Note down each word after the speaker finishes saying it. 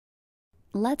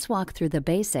Let's walk through the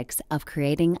basics of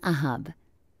creating a hub.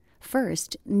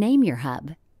 First, name your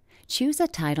hub. Choose a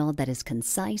title that is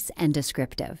concise and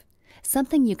descriptive,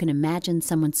 something you can imagine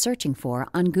someone searching for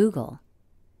on Google.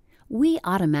 We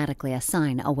automatically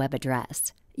assign a web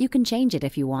address. You can change it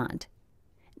if you want.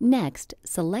 Next,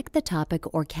 select the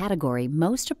topic or category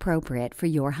most appropriate for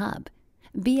your hub.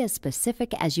 Be as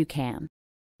specific as you can.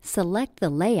 Select the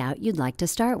layout you'd like to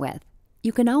start with.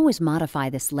 You can always modify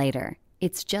this later.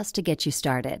 It's just to get you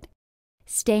started.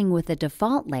 Staying with the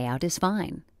default layout is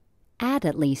fine. Add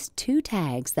at least 2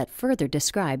 tags that further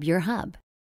describe your hub.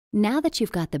 Now that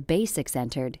you've got the basics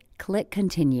entered, click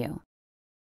Continue.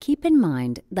 Keep in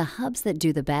mind, the hubs that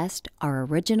do the best are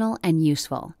original and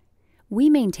useful. We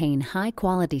maintain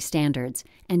high-quality standards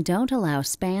and don't allow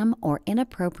spam or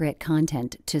inappropriate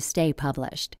content to stay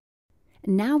published.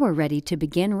 Now we're ready to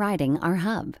begin writing our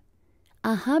hub.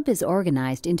 A hub is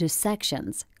organized into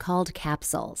sections called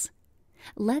capsules.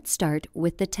 Let's start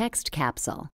with the text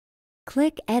capsule.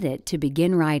 Click Edit to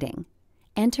begin writing.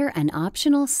 Enter an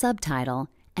optional subtitle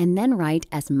and then write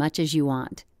as much as you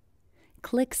want.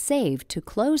 Click Save to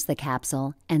close the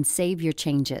capsule and save your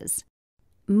changes.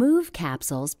 Move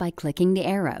capsules by clicking the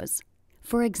arrows.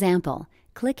 For example,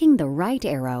 clicking the right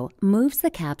arrow moves the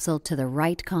capsule to the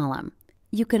right column.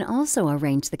 You can also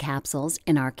arrange the capsules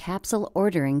in our capsule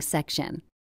ordering section.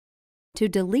 To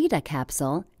delete a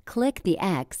capsule, click the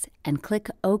X and click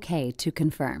OK to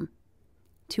confirm.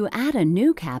 To add a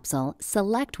new capsule,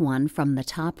 select one from the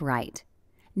top right.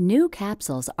 New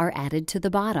capsules are added to the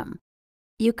bottom.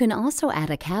 You can also add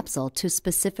a capsule to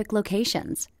specific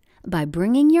locations by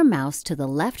bringing your mouse to the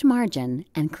left margin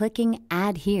and clicking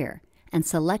Add Here and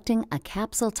selecting a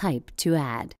capsule type to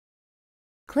add.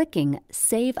 Clicking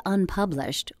Save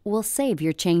Unpublished will save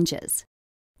your changes.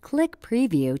 Click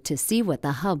Preview to see what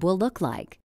the hub will look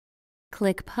like.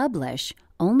 Click Publish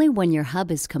only when your hub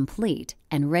is complete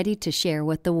and ready to share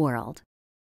with the world.